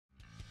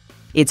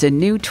It's a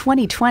new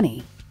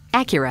 2020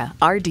 Acura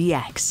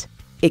RDX.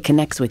 It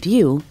connects with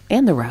you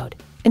and the road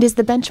and is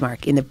the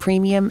benchmark in the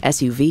premium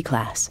SUV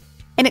class.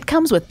 And it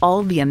comes with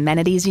all the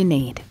amenities you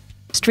need.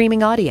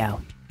 Streaming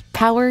audio,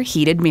 power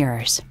heated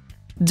mirrors,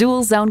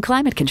 dual zone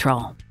climate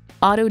control,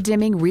 auto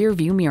dimming rear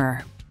view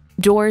mirror,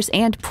 doors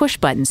and push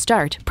button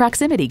start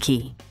proximity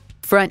key,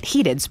 front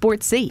heated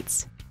sports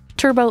seats,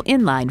 turbo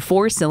inline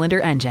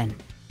 4-cylinder engine,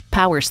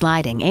 power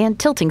sliding and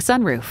tilting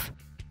sunroof,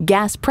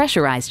 gas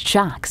pressurized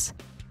shocks,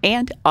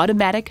 and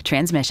automatic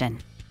transmission.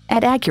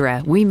 At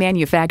Acura, we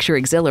manufacture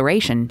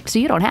exhilaration so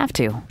you don't have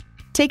to.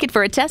 Take it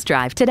for a test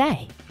drive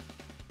today.